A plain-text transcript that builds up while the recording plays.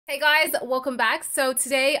Hey guys, welcome back. So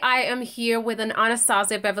today I am here with an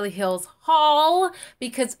Anastasia Beverly Hills haul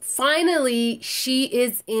because finally she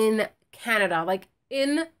is in Canada, like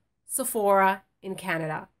in Sephora in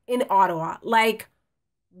Canada, in Ottawa. Like,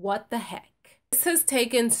 what the heck? This has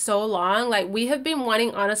taken so long. Like, we have been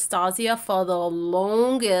wanting Anastasia for the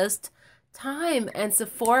longest time, and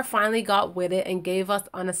Sephora finally got with it and gave us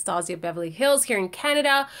Anastasia Beverly Hills here in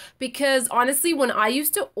Canada, because honestly, when I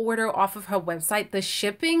used to order off of her website, the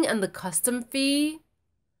shipping and the custom fee,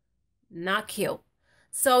 not cute.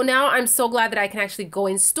 So now I'm so glad that I can actually go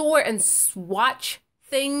in store and swatch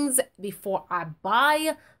things before I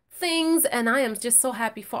buy things, and I am just so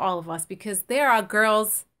happy for all of us because there are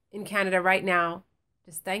girls in Canada right now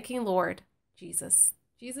just thanking Lord Jesus.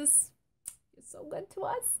 Jesus, you're so good to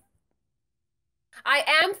us. I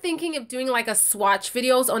am thinking of doing like a swatch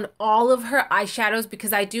videos on all of her eyeshadows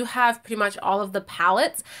because I do have pretty much all of the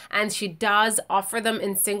palettes, and she does offer them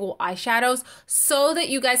in single eyeshadows so that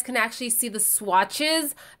you guys can actually see the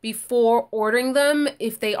swatches before ordering them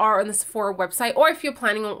if they are on the Sephora website, or if you're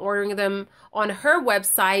planning on ordering them on her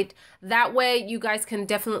website. That way you guys can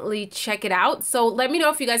definitely check it out. So let me know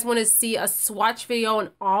if you guys want to see a swatch video on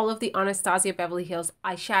all of the Anastasia Beverly Hills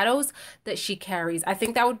eyeshadows that she carries. I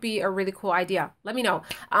think that would be a really cool idea. Let me know.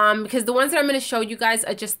 Because the ones that I'm going to show you guys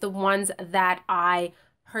are just the ones that I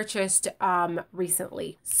purchased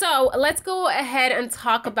recently. So let's go ahead and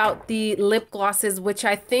talk about the lip glosses, which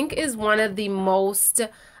I think is one of the most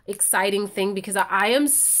exciting thing because I am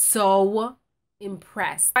so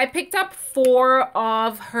impressed. I picked up 4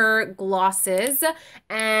 of her glosses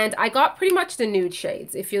and I got pretty much the nude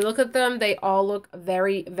shades. If you look at them, they all look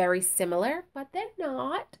very, very similar, but they're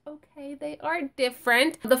not. Okay, they are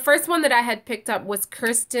different. The first one that I had picked up was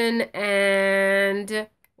Kirsten and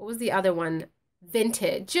what was the other one?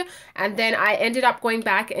 Vintage. And then I ended up going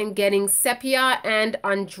back and getting Sepia and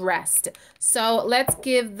Undressed. So let's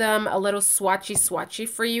give them a little swatchy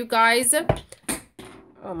for you guys.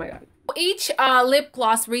 Oh my God. Each lip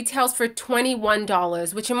gloss retails for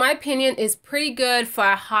 $21, which in my opinion is pretty good for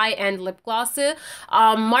a high-end lip gloss.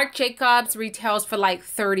 Marc Jacobs retails for like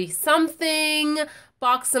 30 something,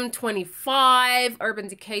 Buxom 25, Urban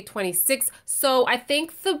Decay 26. So I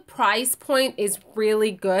think the price point is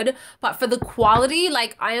really good, but for the quality,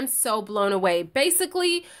 like, I am so blown away.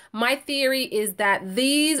 Basically, my theory is that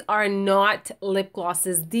these are not lip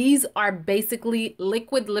glosses. These are basically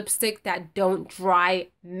liquid lipstick that don't dry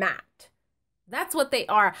matte. That's what they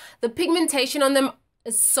are. The pigmentation on them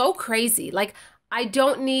is so crazy. Like, I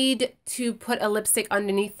don't need to put a lipstick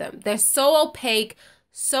underneath them. They're so opaque,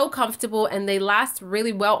 so comfortable, and they last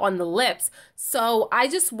really well on the lips. So I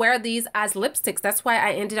just wear these as lipsticks. That's why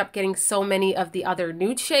I ended up getting so many of the other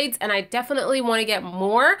nude shades, and I definitely want to get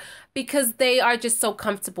more because they are just so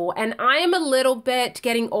comfortable. And I am a little bit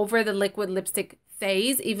getting over the liquid lipstick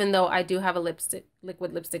phase, even though I do have a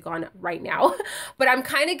liquid lipstick on right now. But I'm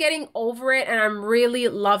kind of getting over it, and I'm really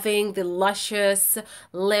loving the luscious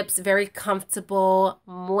lips, very comfortable,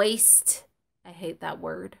 moist. I hate that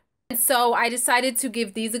word. And so I decided to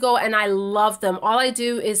give these a go, and I love them. All I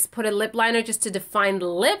do is put a lip liner just to define the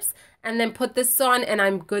lips, and then put this on, and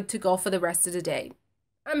I'm good to go for the rest of the day.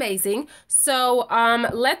 Amazing. So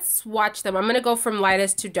let's watch them. I'm gonna go from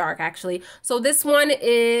lightest to dark, actually. So this one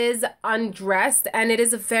is Undressed, and it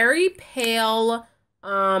is a very pale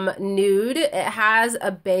nude. It has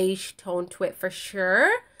a beige tone to it for sure.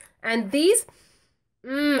 And these,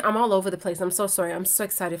 I'm all over the place. I'm so sorry. I'm so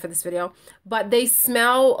excited for this video. But they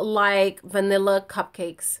smell like vanilla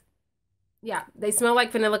cupcakes. Yeah, they smell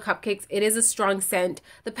like vanilla cupcakes. It is a strong scent.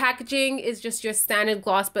 The packaging is just your standard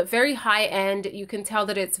gloss, but very high end. You can tell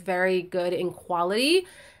that it's very good in quality.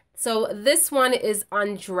 So this one is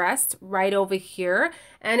Undressed right over here,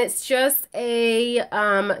 and it's just a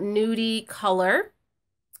nudie color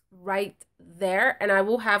right there, and I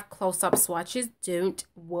will have close-up swatches, don't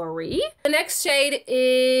worry. The next shade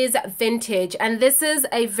is Vintage, and this is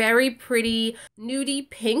a very pretty nudie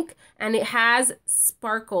pink, and it has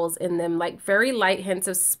sparkles in them, like very light hints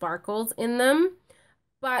of sparkles in them.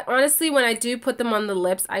 But honestly, when I do put them on the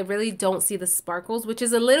lips, I really don't see the sparkles, which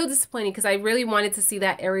is a little disappointing because I really wanted to see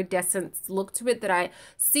that iridescent look to it that I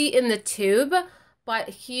see in the tube. But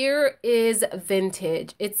here is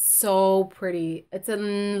Vintage. It's so pretty. It's a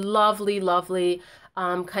lovely, lovely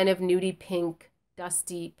kind of nudie pink,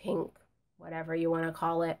 dusty pink, whatever you want to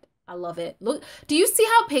call it. I love it. Look, do you see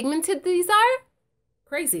how pigmented these are?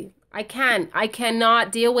 Crazy. I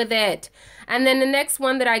cannot deal with it. And then the next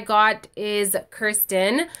one that I got is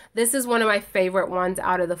Kirsten. This is one of my favorite ones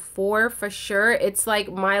out of the 4 for sure. It's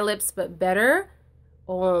like My Lips but better.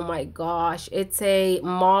 Oh my gosh, it's a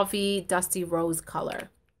mauvey dusty rose color.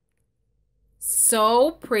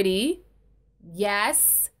 So pretty.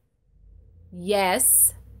 Yes.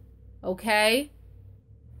 Yes. Okay.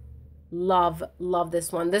 Love, love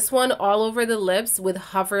this one. This one all over the lips with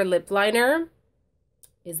Hover lip liner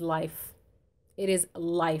is life. It is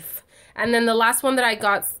life. And then the last one that I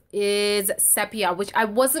got is Sepia, which I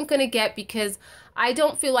wasn't going to get because I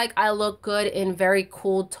don't feel like I look good in very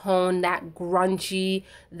cool tone, that grungy,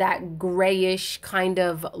 that grayish kind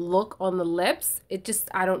of look on the lips. It just,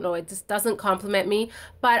 I don't know, it just doesn't compliment me.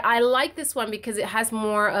 But I like this one because it has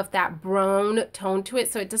more of that brown tone to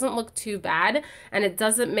it, so it doesn't look too bad, and it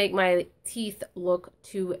doesn't make my teeth look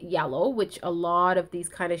too yellow, which a lot of these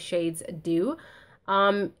kind of shades do.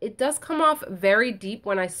 It does come off very deep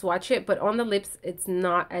when I swatch it, but on the lips, it's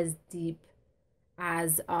not as deep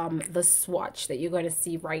as the swatch that you're going to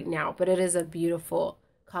see right now, but it is a beautiful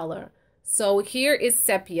color. So here is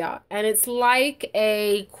Sepia, and it's like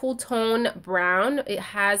a cool tone brown. It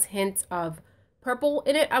has hints of purple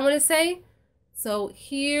in it, I want to say. So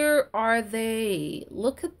here are they.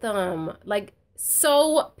 Look at them. Like,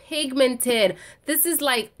 so pigmented. This is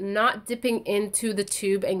like not dipping into the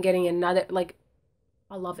tube and getting another, like,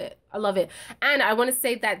 I love it. I love it. And I want to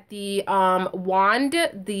say that the wand,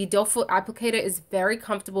 the doe foot applicator, is very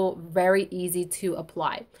comfortable, very easy to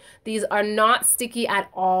apply. These are not sticky at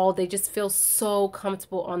all. They just feel so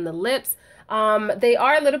comfortable on the lips. They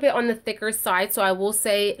are a little bit on the thicker side, so I will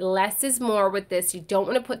say less is more with this. You don't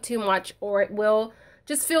want to put too much or it will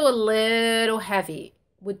just feel a little heavy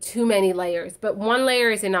with too many layers. But one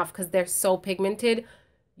layer is enough because they're so pigmented.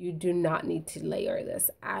 You do not need to layer this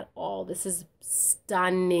at all. This is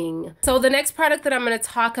stunning. So the next product that I'm going to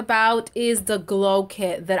talk about is the Glow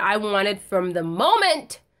Kit that I wanted from the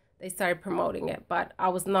moment they started promoting it, but I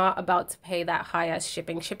was not about to pay that high as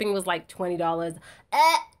shipping. Shipping was like $20.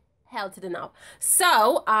 Hell to the no.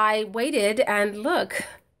 So I waited and look,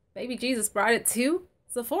 baby Jesus brought it to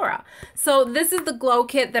Sephora. So this is the Glow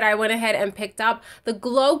Kit that I went ahead and picked up. The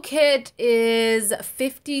Glow Kit is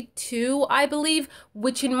 $52, I believe,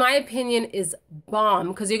 which in my opinion is bomb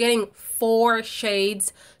because you're getting 4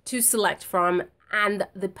 shades to select from and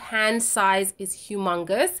the pan size is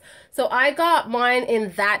humongous. So I got mine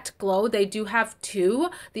in that glow. They do have 2.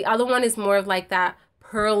 The other one is more of like that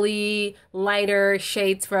pearly, lighter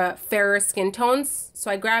shades for fairer skin tones.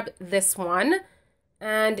 So I grabbed this one.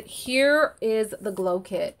 And here is the Glow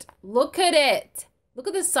Kit. Look at it. Look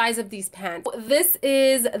at the size of these pans. This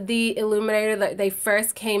is the illuminator that they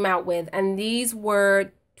first came out with, and these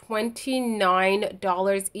were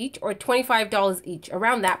 $29 each or $25 each,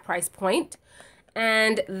 around that price point.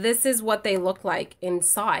 And this is what they look like in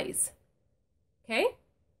size. Okay?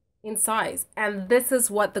 In size. And this is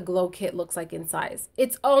what the Glow Kit looks like in size.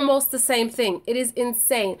 It's almost the same thing. It is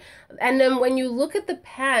insane. And then when you look at the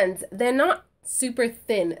pans, they're not super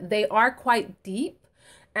thin. They are quite deep,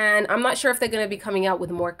 and I'm not sure if they're going to be coming out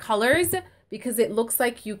with more colors because it looks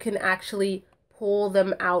like you can actually pull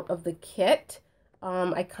them out of the kit.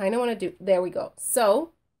 I kind of want to do, there we go.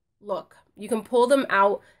 So look, you can pull them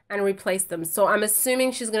out and replace them. So I'm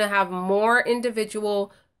assuming she's going to have more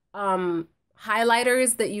individual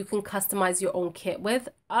highlighters that you can customize your own kit with.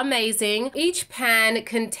 Amazing. Each pan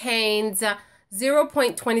contains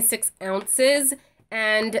 0.26 ounces.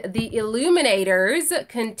 And the illuminators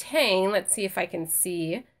contain, let's see if I can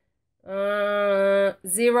see,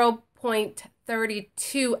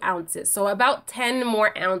 0.32 ounces. So about 10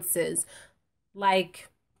 more ounces. Like,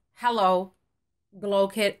 hello, Glow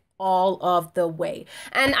Kit all of the way.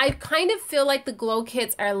 And I kind of feel like the Glow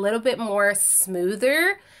Kits are a little bit more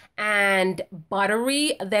smoother and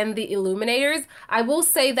buttery than the illuminators. I will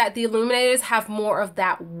say that the illuminators have more of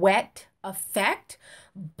that wet effect,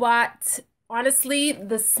 but honestly,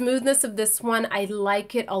 the smoothness of this one, I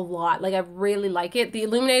like it a lot. Like, I really like it. The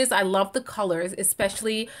illuminators, I love the colors,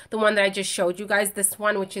 especially the one that I just showed you guys, this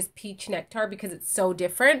one, which is Peach Nectar, because it's so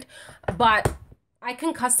different. But I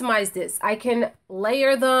can customize this. I can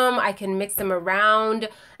layer them. I can mix them around.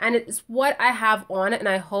 And it's what I have on, and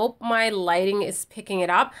I hope my lighting is picking it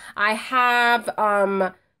up. I have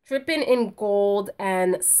Drippin' in Gold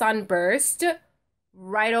and Sunburst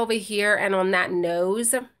right over here and on that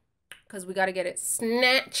nose, because we got to get it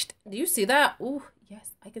snatched. Do you see that? Ooh,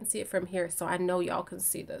 yes, I can see it from here, so I know y'all can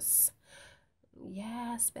see this.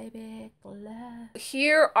 Yes, baby.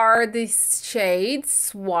 Here are the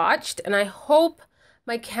shades swatched, and I hope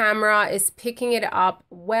my camera is picking it up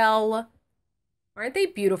well. Aren't they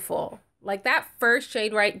beautiful? Like that first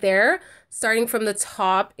shade right there, starting from the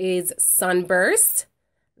top, is Sunburst.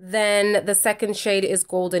 Then the second shade is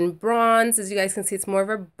Golden Bronze. As you guys can see, it's more of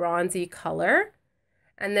a bronzy color.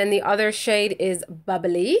 And then the other shade is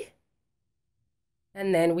Bubbly.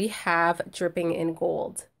 And then we have Dripping in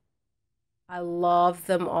Gold. I love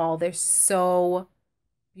them all. They're so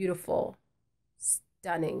beautiful.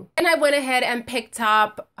 Stunning. And I went ahead and picked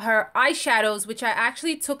up her eyeshadows, which I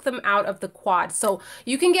actually took them out of the quad. So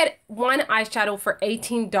you can get one eyeshadow for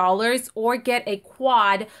 $18 or get a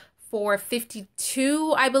quad for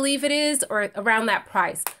 $52, I believe it is, or around that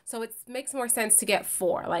price. So it makes more sense to get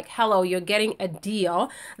four. Like, hello, you're getting a deal.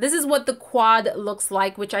 This is what the quad looks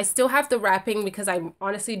like, which I still have the wrapping because I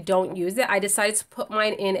honestly don't use it. I decided to put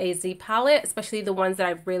mine in a Z palette, especially the ones that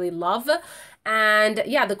I really love. And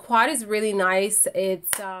yeah, the quad is really nice.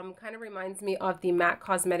 It's kind of reminds me of the MAC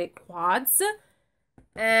Cosmetic quads.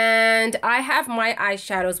 And I have my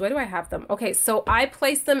eyeshadows. Where do I have them? Okay, so I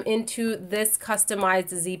placed them into this customized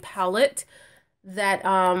Z palette that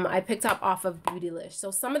I picked up off of Beautylish.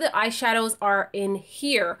 So some of the eyeshadows are in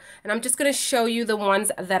here, and I'm just going to show you the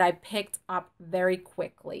ones that I picked up very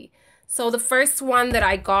quickly. So the first one that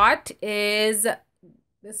I got is,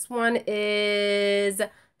 this one is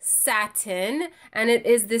Satin, and it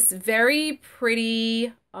is this very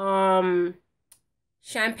pretty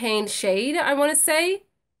champagne shade, I want to say.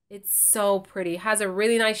 It's so pretty. It has a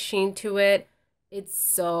really nice sheen to it. It's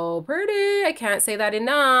so pretty. I can't say that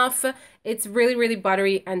enough. It's really, really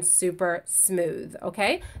buttery and super smooth,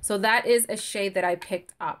 okay? So that is a shade that I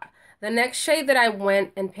picked up. The next shade that I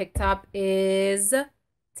went and picked up is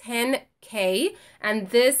 10K, and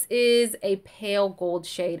this is a pale gold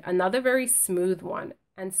shade. Another very smooth one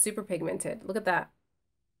and super pigmented. Look at that.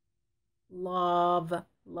 Love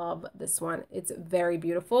this one. It's very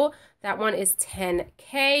beautiful. That one is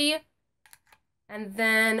 10K. And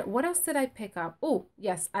then what else did I pick up? Oh,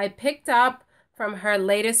 yes, I picked up from her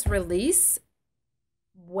latest release,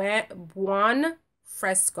 Buon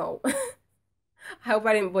Fresco. I hope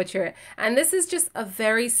I didn't butcher it. And this is just a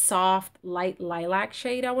very soft, light lilac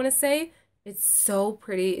shade, I want to say. It's so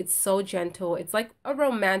pretty. It's so gentle. It's like a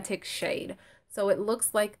romantic shade. So it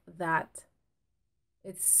looks like that.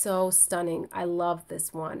 It's so stunning. I love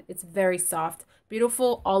this one. It's very soft.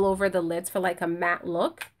 Beautiful all over the lids for like a matte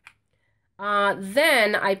look.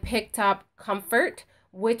 Then I picked up Comfort,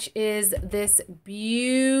 which is this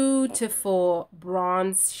beautiful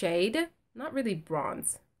bronze shade. Not really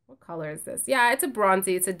bronze. What color is this? Yeah, it's a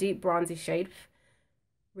bronzy. It's a deep bronzy shade.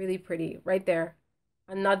 Really pretty. Right there.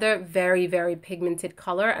 Another very, very pigmented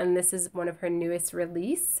color. And this is one of her newest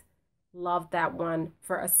release. Love that one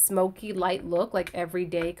for a smoky light look, like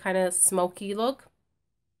everyday kind of smoky look.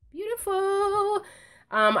 Beautiful.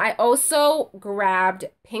 I also grabbed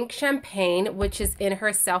Pink Champagne, which is in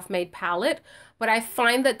her Self-Made palette, but I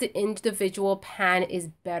find that the individual pan is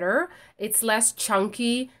better. It's less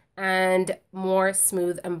chunky and more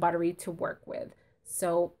smooth and buttery to work with.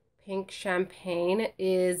 So Pink Champagne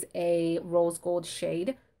is a rose gold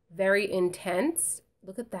shade, very intense.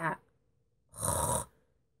 Look at that.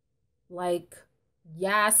 Like,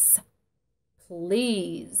 yes,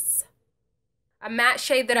 please. A matte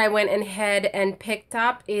shade that I went ahead and picked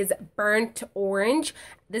up is Burnt Orange.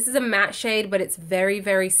 This is a matte shade, but it's very,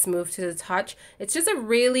 very smooth to the touch. It's just a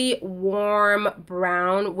really warm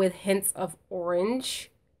brown with hints of orange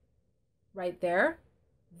right there.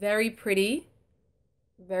 Very pretty.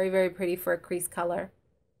 Very, very pretty for a crease color.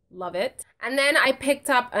 Love it. And then I picked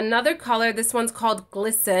up another color. This one's called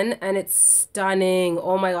Glisten, and it's stunning.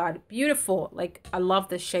 Oh my god, beautiful. Like, I love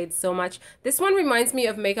this shade so much. This one reminds me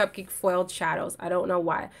of Makeup Geek Foiled Shadows. I don't know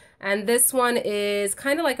why. And this one is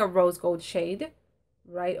kind of like a rose gold shade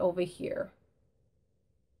right over here.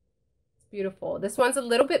 It's beautiful. This one's a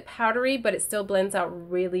little bit powdery, but it still blends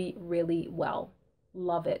out really, really well.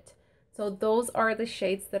 Love it. So those are the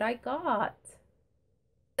shades that I got.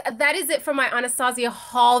 That is it for my Anastasia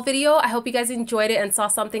haul video. I hope you guys enjoyed it and saw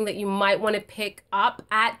something that you might want to pick up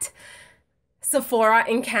at Sephora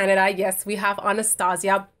in Canada. Yes, we have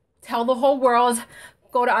Anastasia. Tell the whole world,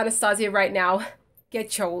 go to Anastasia right now.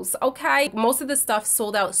 Get yours, okay? Most of the stuff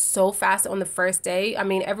sold out so fast on the first day. I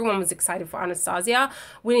mean, everyone was excited for Anastasia.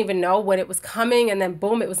 We didn't even know when it was coming, and then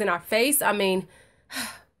boom, it was in our face. I mean,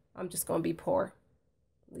 I'm just gonna be poor.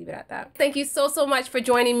 Leave it at that. Thank you so much for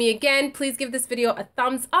joining me again. Please give this video a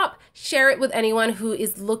thumbs up. Share it with anyone who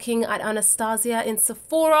is looking at Anastasia in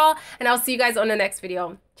Sephora. And I'll see you guys on the next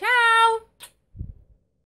video. Ciao!